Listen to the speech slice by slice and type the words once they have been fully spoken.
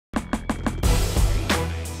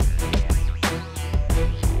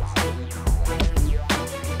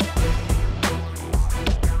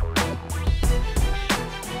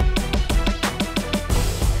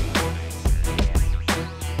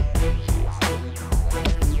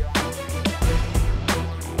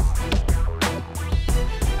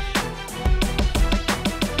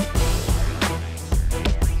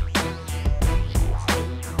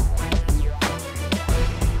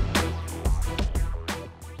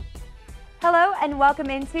Hello and welcome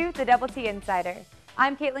into the Double T Insider.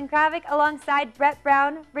 I'm Caitlin Kravick alongside Brett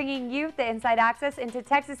Brown, bringing you the inside access into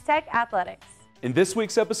Texas Tech athletics. In this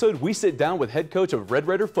week's episode, we sit down with head coach of Red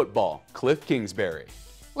Raider football, Kliff Kingsbury.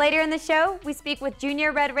 Later in the show, we speak with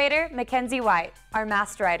junior Red Raider Mackenzie White, our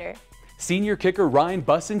master writer. Senior kicker Ryan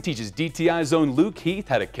Bustin teaches DTI's own Luke Heath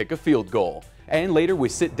how to kick a field goal. And later, we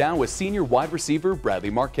sit down with senior wide receiver Bradley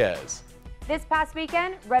Marquez. This past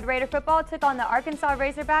weekend, Red Raider football took on the Arkansas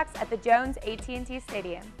Razorbacks at the Jones AT&T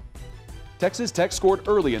Stadium. Texas Tech scored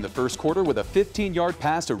early in the first quarter with a 15-yard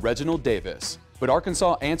pass to Reginald Davis. But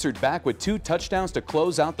Arkansas answered back with 2 touchdowns to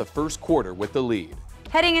close out the first quarter with the lead.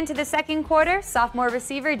 Heading into the second quarter, sophomore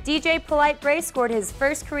receiver DJ Polite Bray scored his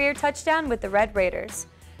first career touchdown with the Red Raiders.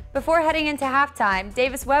 Before heading into halftime,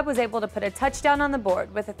 Webb was able to put a touchdown on the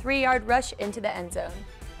board with a 3-yard rush into the end zone.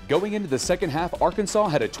 Going into the second half, Arkansas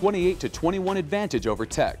had a 28-21 advantage over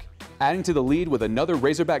Tech, adding to the lead with another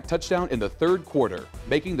Razorback touchdown in the third quarter,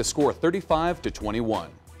 making the score 35-21.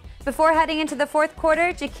 Before heading into the fourth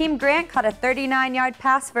quarter, Jakeem Grant caught a 39-yard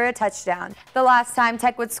pass for a touchdown. The last time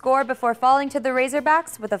Tech would score before falling to the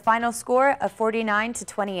Razorbacks with a final score of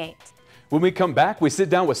 49-28. When we come back, we sit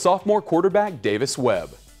down with sophomore quarterback Webb.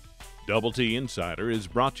 Double T Insider is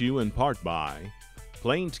brought to you in part by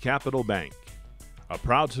Plains Capital Bank, a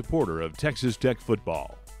proud supporter of Texas Tech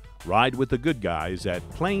football. Ride with the good guys at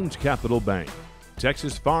Plains Capital Bank.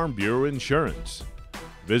 Texas Farm Bureau Insurance.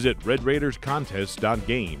 Visit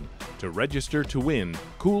RedRaidersContest.game to register to win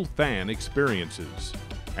cool fan experiences.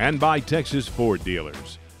 And by Texas Ford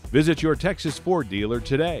Dealers. Visit your Texas Ford dealer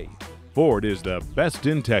today. Ford is the best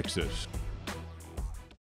in Texas.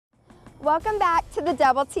 Welcome back to the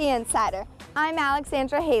Double T Insider. I'm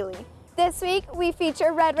Alexandra Haley. This week, we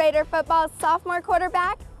feature Red Raider football's sophomore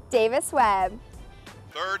quarterback, Webb.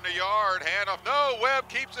 Third and a yard, handoff. No, Webb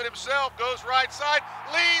keeps it himself, goes right side,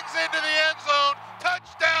 leans into the end zone.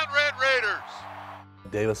 Touchdown, Red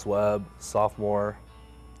Raiders. Webb, sophomore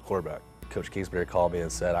quarterback. Coach Kingsbury called me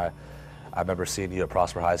and said, I remember seeing you at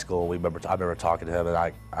Prosper High School. I remember talking to him, and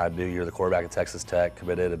I knew you're the quarterback at Texas Tech,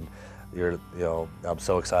 committed, and I'm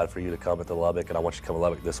so excited for you to come into Lubbock, and I want you to come to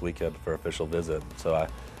Lubbock this weekend for an official visit. So I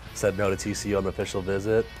said no to TCU on the official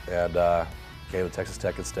visit and came to Texas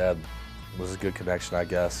Tech instead. It was a good connection, I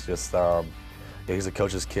guess. Just he's a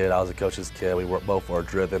coach's kid. I was a coach's kid. We both are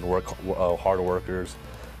driven, hard workers.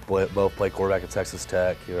 Both play quarterback at Texas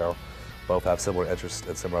Tech. Both have similar interests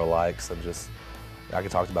and similar likes, and just I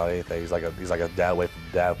can talk about anything. He's like a dad away from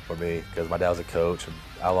dad for me because my dad was a coach, and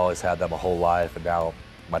I've always had that my whole life, and now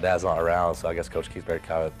my dad's not around, so I guess Coach Kingsbury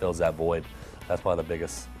kind of fills that void. That's probably the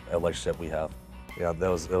biggest relationship we have. It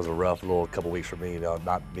was a rough little couple weeks for me,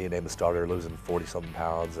 not being named the starter, losing 40-something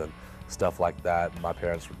pounds and stuff like that. My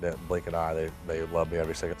parents didn't blink an eye. They loved me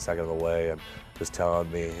every second of the way, and just telling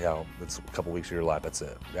me, it's a couple weeks of your life, that's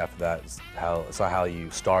it. After that, it's not how you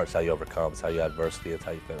start, it's how you overcome, it's how you adversity, it's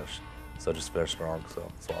how you finish. So just finish strong, so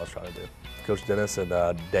that's what I was trying to do. Coach Dennis and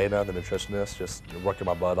Dana, the nutritionist, just working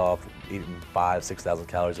my butt off, eating 5,000-6,000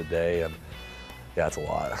 calories a day, and yeah, it's a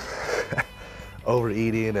lot.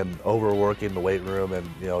 Overeating and overworking in the weight room, and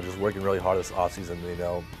just working really hard this offseason,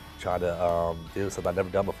 trying to do something I've never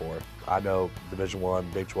done before. I know Division I,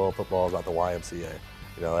 Big 12 football is not the YMCA.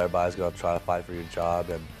 Everybody's going to try to fight for your job,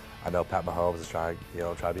 and I know Pat Mahomes is trying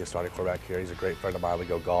to be a starting quarterback here. He's a great friend of mine. We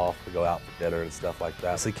go golf, we go out for dinner and stuff like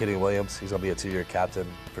that. I see Kenny Williams. He's going to be a 2-year captain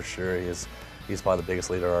for sure. He's probably the biggest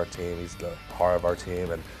leader of our team. He's the heart of our team,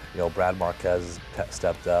 and Brad Marquez has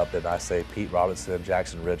stepped up, and I say Pete Robinson,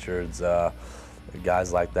 Jackson Richards,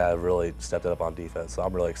 guys like that have really stepped up on defense. So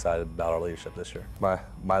I'm really excited about our leadership this year.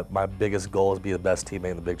 My biggest goal is to be the best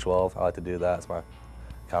teammate in the Big 12. I like to do that. It's kind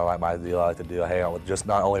of like my deal. I like to do. I hang out with just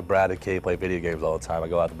not only Brad and Kay play video games all the time. I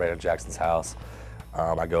go out to Brandon Jackson's house.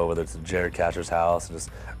 I go over there to Jared Catcher's house and just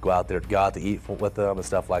go out to eat with them and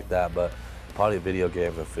stuff like that. But probably video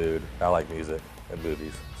games and food. I like music and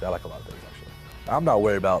movies. So I like a lot of things actually. I'm not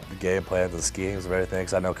worried about the game plans and schemes and everything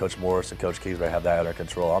because I know Coach Morris and Coach Kingsbury have that under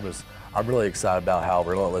control. I'm really excited about how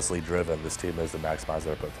relentlessly driven this team is to maximize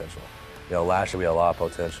their potential. Last year we had a lot of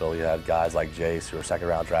potential. We had guys like Jace, who were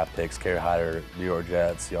second-round draft picks, Kerry Hyder, New York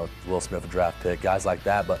Jets, Will Smith, a draft pick, guys like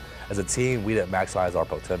that. But as a team, we didn't maximize our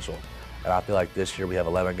potential. And I feel like this year we have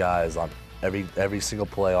 11 guys on every single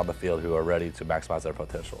play on the field who are ready to maximize their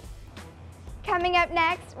potential. Coming up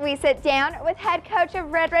next, we sit down with head coach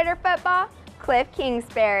of Red Raider football, Kliff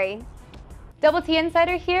Kingsbury. Double T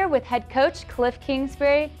Insider here with head coach Kliff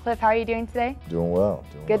Kingsbury. Kliff, how are you doing today? Doing well.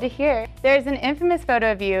 Good to hear. There's an infamous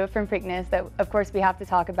photo of you from Preakness that, of course, we have to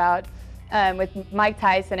talk about with Mike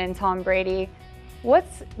Tyson and Tom Brady.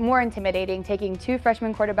 What's more intimidating, taking 2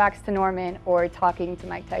 freshman quarterbacks to Norman or talking to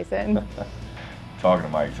Mike Tyson? Talking to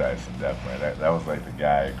Mike Tyson, definitely. That was like the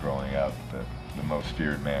guy growing up, the most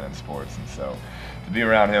feared man in sports, and so to be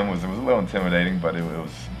around him was a little intimidating, but he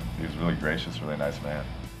was really gracious, really nice man.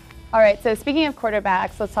 All right, so speaking of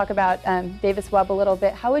quarterbacks, let's talk about Davis Webb a little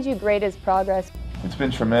bit. How would you grade his progress? It's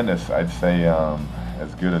been tremendous. I'd say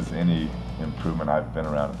as good as any improvement I've been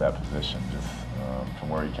around at that position. Just from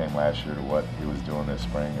where he came last year to what he was doing this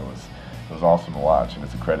spring, it was awesome to watch, and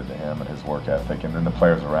it's a credit to him and his work ethic, and then the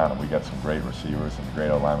players around him. We got some great receivers and great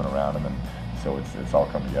O-linemen around him, and so it's all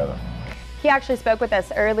come together. He actually spoke with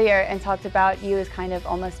us earlier and talked about you as kind of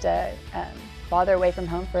almost a father away from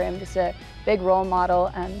home for him, just a big role model.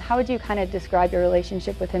 How would you kind of describe your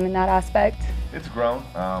relationship with him in that aspect? It's grown.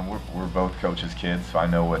 We're both coaches' kids, so I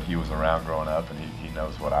know what he was around growing up, and he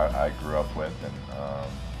knows what I grew up with. And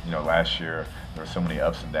you know, last year there were so many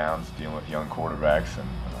ups and downs dealing with young quarterbacks, and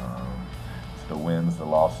it's the wins, the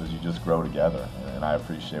losses. You just grow together, and I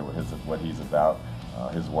appreciate what he's about,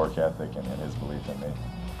 his work ethic, and his belief in me.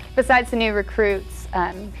 Besides the new recruits,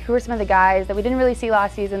 who are some of the guys that we didn't really see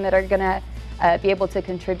last season that are going to be able to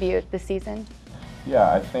contribute this season?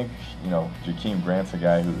 Yeah, I think, you know, Jakeem Grant's a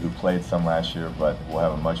guy who played some last year, but will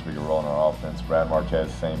have a much bigger role in our offense. Brad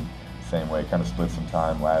Marquez, same way, kind of split some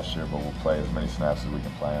time last year, but will play as many snaps as we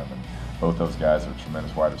can play him. And both those guys are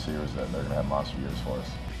tremendous wide receivers that they're going to have monster years for us.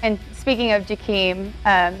 And speaking of Jakeem,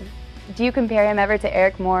 do you compare him ever to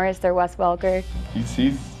Eric Morris or Wes Welker? He's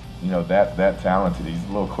you know, that talented. He's a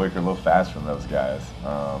little quicker, a little faster than those guys,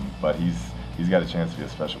 but he's got a chance to be a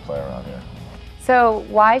special player around here. So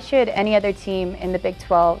why should any other team in the Big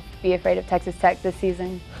 12 be afraid of Texas Tech this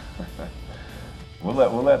season? We'll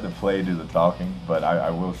let the play do the talking, but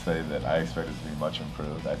I will say that I expect us to be much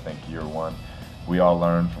improved. I think year one, we all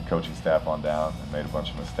learned from coaching staff on down and made a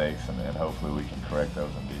bunch of mistakes, and hopefully we can correct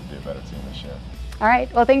those and be a better team this year. All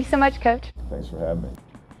right. Well, thank you so much, Coach. Thanks for having me.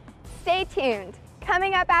 Stay tuned.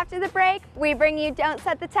 Coming up after the break, we bring you Don't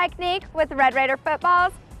Set the Technique with Red Raider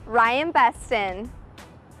Football's Ryan Bustin.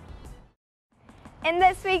 In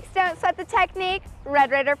this week's Don't Sweat the Technique,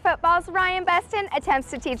 Red Raider Football's Ryan Bustin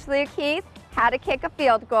attempts to teach Luke Heath how to kick a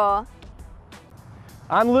field goal.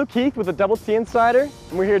 I'm Luke Heath with the Double T Insider,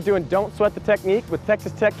 and we're here doing Don't Sweat the Technique with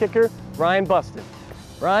Texas Tech kicker Ryan Bustin.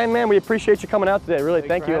 Ryan, man, we appreciate you coming out today. Really,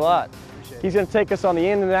 thank you a lot. He's going to take us on the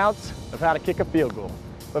in and outs of how to kick a field goal.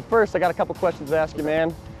 But first, I got a couple questions to ask you,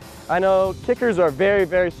 man. I know kickers are very,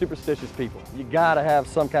 very superstitious people. You got to have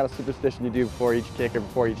some kind of superstition you do before each kick or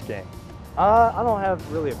before each game. I don't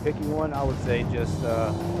have really a picky one. I would say just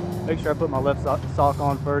make sure I put my left sock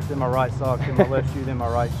on first, then my right sock, then my left shoe, then my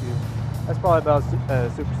right shoe. That's probably about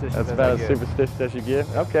as superstitious That's about as superstitious as you get?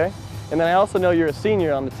 Okay. And then I also know you're a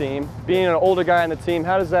senior on the team. Being an older guy on the team,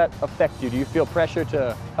 how does that affect you? Do you feel pressure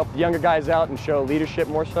to help the younger guys out and show leadership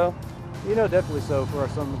more so? You know, definitely so for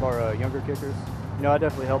some of our younger kickers. You know, I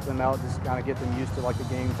definitely help them out, just kind of get them used to like a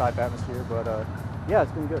game type atmosphere. But yeah,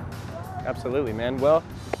 it's been good. Absolutely, man. Well,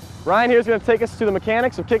 Ryan here is going to take us to the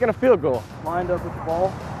mechanics of kicking a field goal. Lined up with the ball,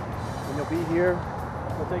 and you'll be here.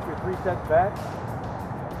 You'll take your 3 steps back.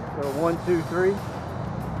 So 1, 2, 3.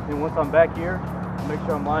 Then once I'm back here, I'll make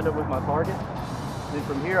sure I'm lined up with my target. Then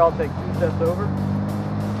from here, I'll take 2 steps over.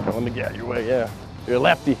 Let me get out of your way, yeah. You're a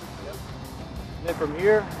lefty. Yep. And then from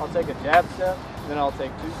here, I'll take a jab step. Then I'll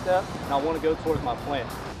take 2 steps, and I want to go towards my plant.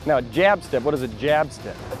 Now, a jab step, what is a jab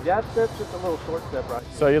step? A jab step's just a little short step right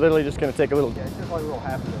here. So you're literally just going to take a little... Yeah, it's just like a little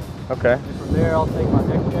half step. Okay. And from there, I'll take my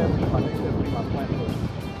next step, and my next step will be my plant foot.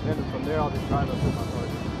 And then from there, I'll just drive up with my target.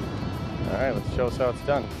 All right, let's show us how it's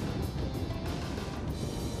done.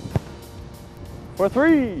 For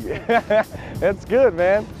 3! That's good,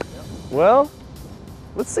 man. Yep. Well,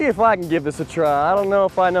 let's see if I can give this a try. I don't know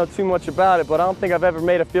if I know too much about it, but I don't think I've ever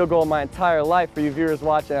made a field goal in my entire life for you viewers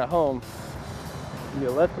watching at home. You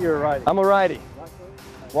a lefty or a righty? I'm a righty.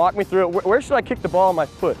 Walk me through it. Where should I kick the ball on my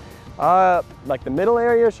foot? Like the middle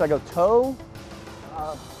area? Should I go toe?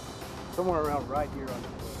 Somewhere around right here on the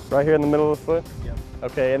foot. Right here in the middle of the foot? Yep.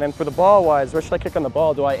 Okay, and then for the ball wise, where should I kick on the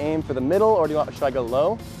ball? Do I aim for the middle or should I go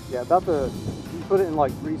low? Yeah, you put it in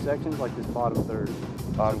like 3 sections, like this bottom third.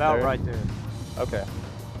 Bottom about third? right there. Okay.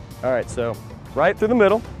 All right, so right through the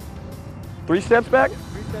middle. 3 steps back?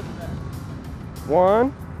 3 steps back.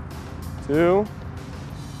 1, 2,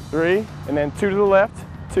 3, and then 2 to the left.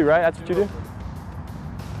 2, right? That's what you do?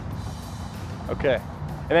 Okay.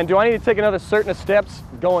 And then do I need to take another certain steps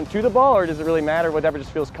going to the ball, or does it really matter, whatever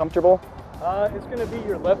just feels comfortable? It's going to be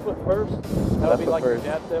your left foot first. That'll be like your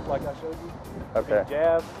jab step like I showed you. Okay.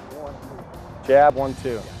 Jab, 1, 2. Jab, 1,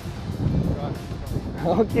 2. Yeah.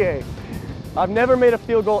 Okay. I've never made a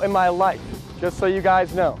field goal in my life. just so you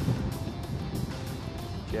guys know.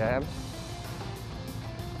 Jab.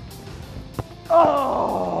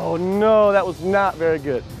 Oh, no, that was not very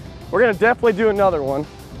good. We're going to definitely do another one.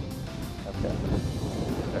 Okay.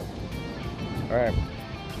 All right.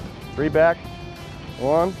 3 back.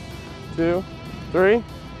 1, 2, 3.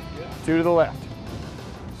 2 to the left.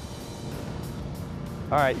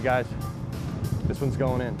 All right, you guys. This one's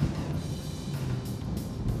going in.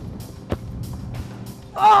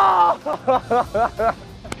 Oh!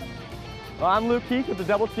 Well, I'm Luke Heath with the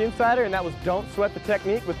Double T Insider, and that was Don't Sweat the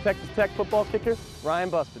Technique with Texas Tech football kicker Ryan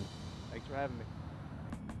Bustin. Thanks for having me.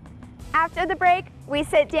 After the break, we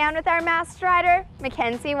sit down with our Masked Rider,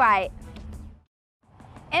 Mackenzie White.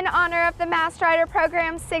 In honor of the Masked Rider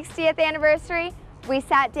program's 60th anniversary, we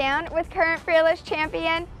sat down with current Fearless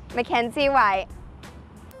champion, Mackenzie White.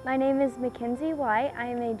 My name is Mackenzie White. I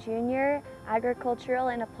am a junior agricultural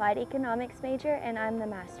and applied economics major, and I'm the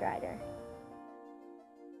Masked Rider.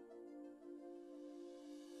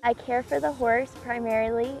 I care for the horse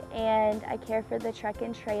primarily, and I care for the truck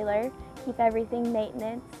and trailer, keep everything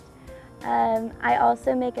maintenance. I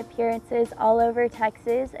also make appearances all over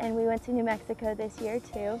Texas, and we went to New Mexico this year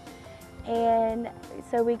too. And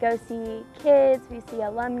so we go see kids, we see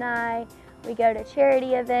alumni, we go to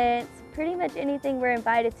charity events, pretty much anything we're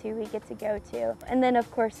invited to we get to go to. And then of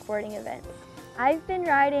course sporting events. I've been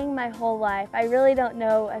riding my whole life. I really don't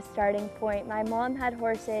know a starting point. My mom had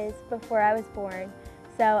horses before I was born.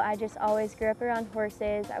 So I just always grew up around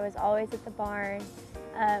horses. I was always at the barn.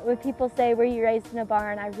 When people say, were you raised in a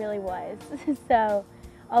barn? I really was. So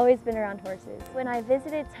always been around horses. When I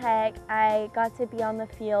visited Tech, I got to be on the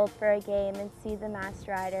field for a game and see the Masked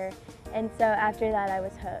Rider. And so after that, I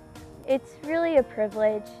was hooked. It's really a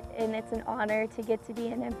privilege and it's an honor to get to be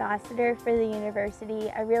an ambassador for the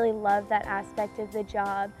university. I really love that aspect of the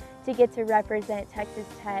job, to get to represent Texas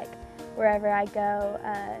Tech wherever I go.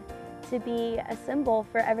 To be a symbol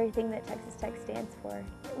for everything that Texas Tech stands for.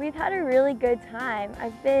 We've had a really good time.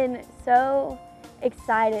 I've been so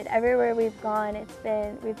excited everywhere we've gone.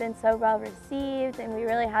 We've been so well received, and we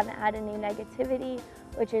really haven't had any negativity,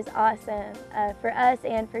 which is awesome for us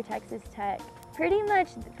and for Texas Tech. Pretty much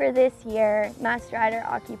for this year, Masked Rider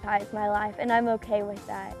occupies my life, and I'm okay with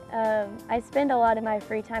that. I spend a lot of my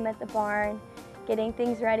free time at the barn, getting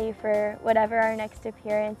things ready for whatever our next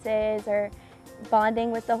appearance is, or bonding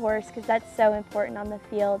with the horse, because that's so important on the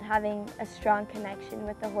field, having a strong connection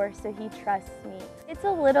with the horse so he trusts me. It's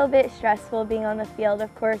a little bit stressful being on the field,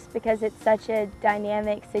 of course, because it's such a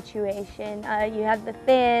dynamic situation. You have the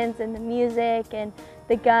fans and the music and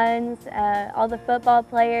the guns, all the football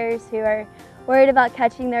players who are worried about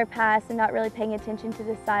catching their pass and not really paying attention to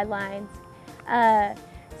the sidelines.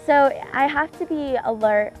 So I have to be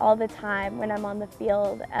alert all the time when I'm on the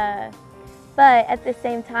field. But at the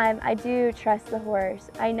same time, I do trust the horse.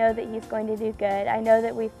 I know that he's going to do good. I know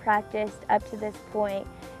that we've practiced up to this point.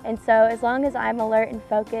 And so as long as I'm alert and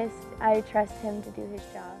focused, I trust him to do his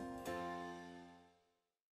job.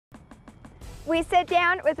 We sit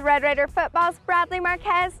down with Red Raider football's Bradley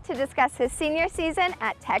Marquez to discuss his senior season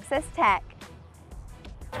at Texas Tech.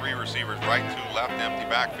 3 receivers, right, 2 left, empty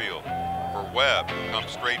backfield. For Webb, comes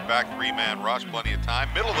straight back, 3-man rush, plenty of time.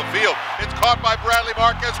 Middle of the field, it's caught by Bradley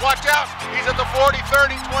Marquez. Watch out, he's at the 40,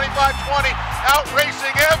 30, 25, 20, out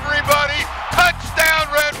racing everybody. Touchdown,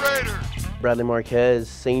 Red Raiders. Bradley Marquez,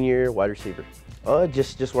 senior wide receiver.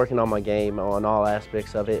 Just working on my game on all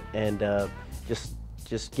aspects of it, and just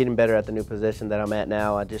getting better at the new position that I'm at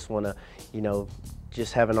now. I just want to,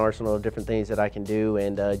 just have an arsenal of different things that I can do,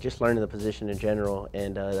 and just learning the position in general,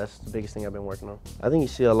 and that's the biggest thing I've been working on. I think you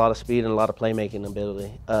see a lot of speed and a lot of playmaking ability.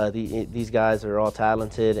 These guys are all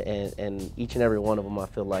talented, and each and every one of them I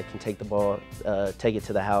feel like can take the ball, take it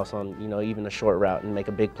to the house on even a short route and make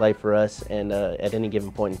a big play for us, and at any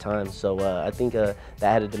given point in time. So I think that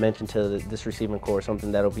added dimension to this receiving core,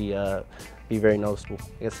 something that'll be very noticeable.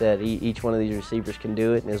 Like I said, each one of these receivers can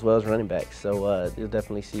do it, and as well as running backs. So you'll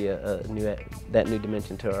definitely see that new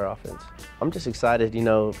dimension to our offense. I'm just excited,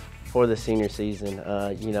 for the senior season.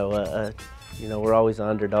 We're always the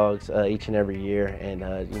underdogs each and every year, and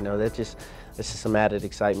that's just some added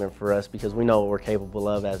excitement for us because we know what we're capable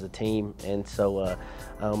of as a team. And so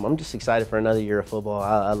I'm just excited for another year of football.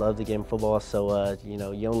 I love the game of football. So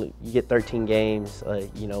you get 13 games.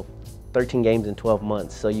 13 games in 12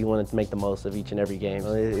 months, so you want to make the most of each and every game.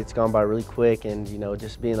 It's gone by really quick, and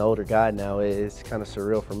just being an older guy now, it's kind of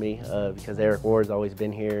surreal for me because Eric Ward's always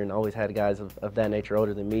been here and always had guys of that nature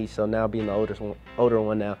older than me. So now being the older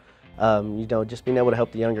one now, you know, just being able to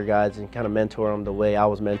help the younger guys and kind of mentor them the way I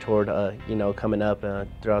was mentored, you know, coming up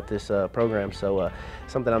throughout this program. So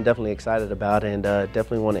something I'm definitely excited about, and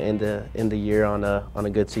definitely want to end the year on a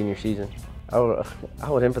good senior season. I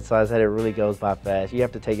would emphasize that it really goes by fast. You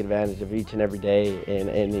have to take advantage of each and every day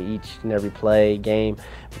and each and every play, game,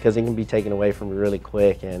 because it can be taken away from you really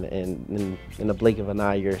quick, and in the blink of an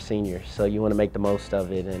eye, you're a senior. So you want to make the most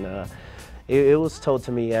of it. And it was told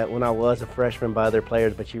to me when I was a freshman by other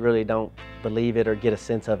players, but you really don't believe it or get a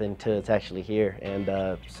sense of it until it's actually here.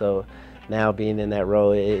 And so now being in that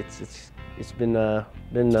role, it's been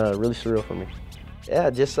really surreal for me.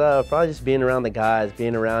 Yeah, just probably just being around the guys,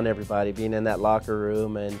 being around everybody, being in that locker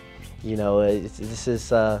room, and you know, this is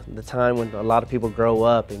the time when a lot of people grow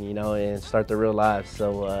up and you know and start their real lives.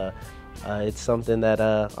 So it's something that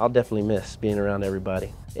I'll definitely miss, being around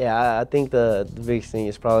everybody. Yeah, I think the biggest thing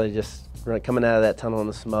is probably just coming out of that tunnel in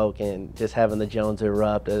the smoke and just having the Jones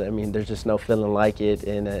erupt. I mean, there's just no feeling like it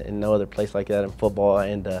in no other place like that in football,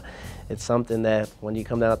 and it's something that when you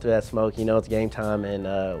come down through that smoke, you know it's game time, and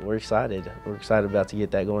we're excited. We're excited about to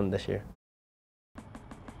get that going this year.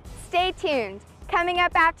 Stay tuned. Coming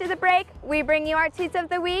up after the break, we bring you our tweets of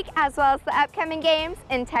the week as well as the upcoming games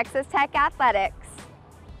in Texas Tech athletics.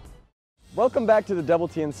 Welcome back to the Double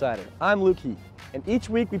T Insider. I'm Luke Heath, and each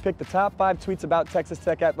week we pick the top 5 tweets about Texas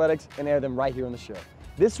Tech athletics and air them right here on the show.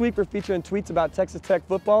 This week we're featuring tweets about Texas Tech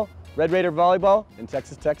football, Red Raider volleyball, and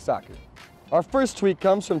Texas Tech soccer. Our first tweet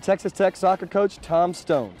comes from Texas Tech soccer coach Tom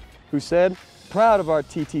Stone, who said, "Proud of our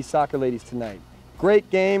TT soccer ladies tonight. Great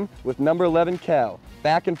game with number 11 Cal,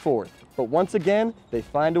 back and forth, but once again, they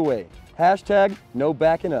find a way. Hashtag no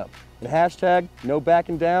backing up, and hashtag no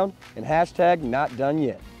backing down, and hashtag not done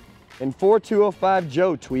yet." And 4205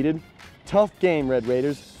 Joe tweeted, "Tough game, Red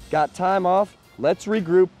Raiders. Got time off, let's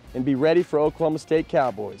regroup and be ready for Oklahoma State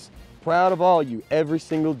Cowboys. Proud of all you every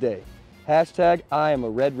single day. Hashtag I am a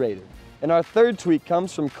Red Raider." And our third tweet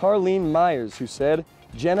comes from Carlene Myers, who said,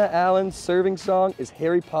 "Jenna Allen's serving song is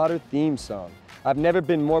Harry Potter theme song. I've never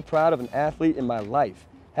been more proud of an athlete in my life.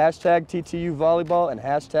 Hashtag TTU volleyball and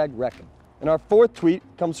hashtag Wreckham." And our fourth tweet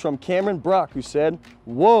comes from Cameron Brock, who said,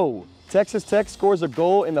 "Whoa, Texas Tech scores a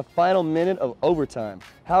goal in the final minute of overtime.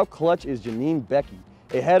 How clutch is Janine Becky?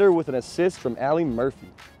 A header with an assist from Allie Murphy."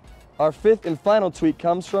 Our fifth and final tweet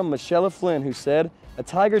comes from Michelle Flynn, who said, "A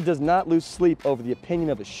tiger does not lose sleep over the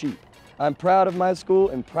opinion of a sheep. I'm proud of my school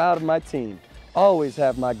and proud of my team. Always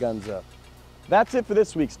have my guns up." That's it for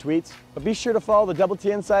this week's tweets, but be sure to follow the Double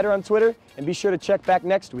T Insider on Twitter, and be sure to check back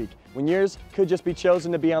next week when yours could just be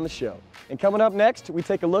chosen to be on the show. And coming up next, we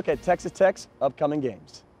take a look at Texas Tech's upcoming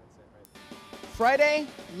games. Friday,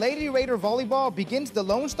 Lady Raider Volleyball begins the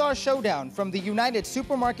Lone Star Showdown from the United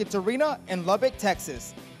Supermarkets Arena in Lubbock,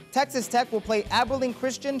 Texas. Texas Tech will play Abilene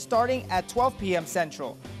Christian starting at 12 p.m.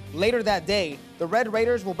 Central. Later that day, the Red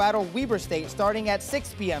Raiders will battle Weber State starting at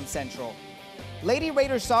 6 p.m. Central. Lady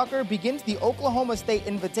Raiders soccer begins the Oklahoma State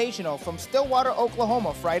Invitational from Stillwater,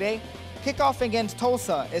 Oklahoma Friday. Kickoff against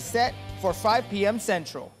Tulsa is set for 5 p.m.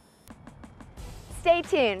 Central. Stay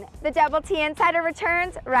tuned. The Double T Insider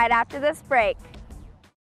returns right after this break.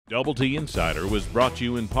 Double T Insider was brought to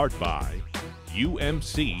you in part by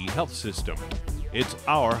UMC Health System. It's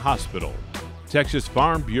our hospital. Texas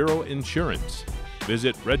Farm Bureau Insurance.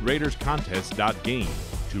 Visit RedRaidersContest.game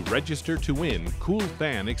to register to win cool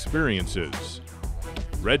fan experiences.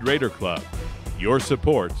 Red Raider Club. Your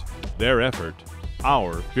support, their effort,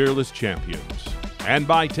 our fearless champions. And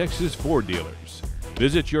by Texas Ford Dealers.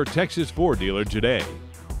 Visit your Texas Ford dealer today.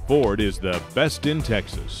 Ford is the best in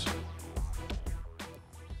Texas.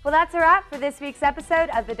 Well, that's a wrap for this week's episode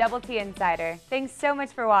of the Double T Insider. Thanks so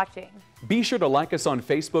much for watching. Be sure to like us on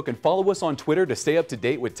Facebook and follow us on Twitter to stay up to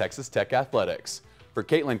date with Texas Tech athletics. For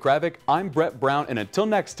Caitlin Kravick, I'm Brett Brown, and until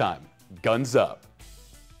next time, guns up.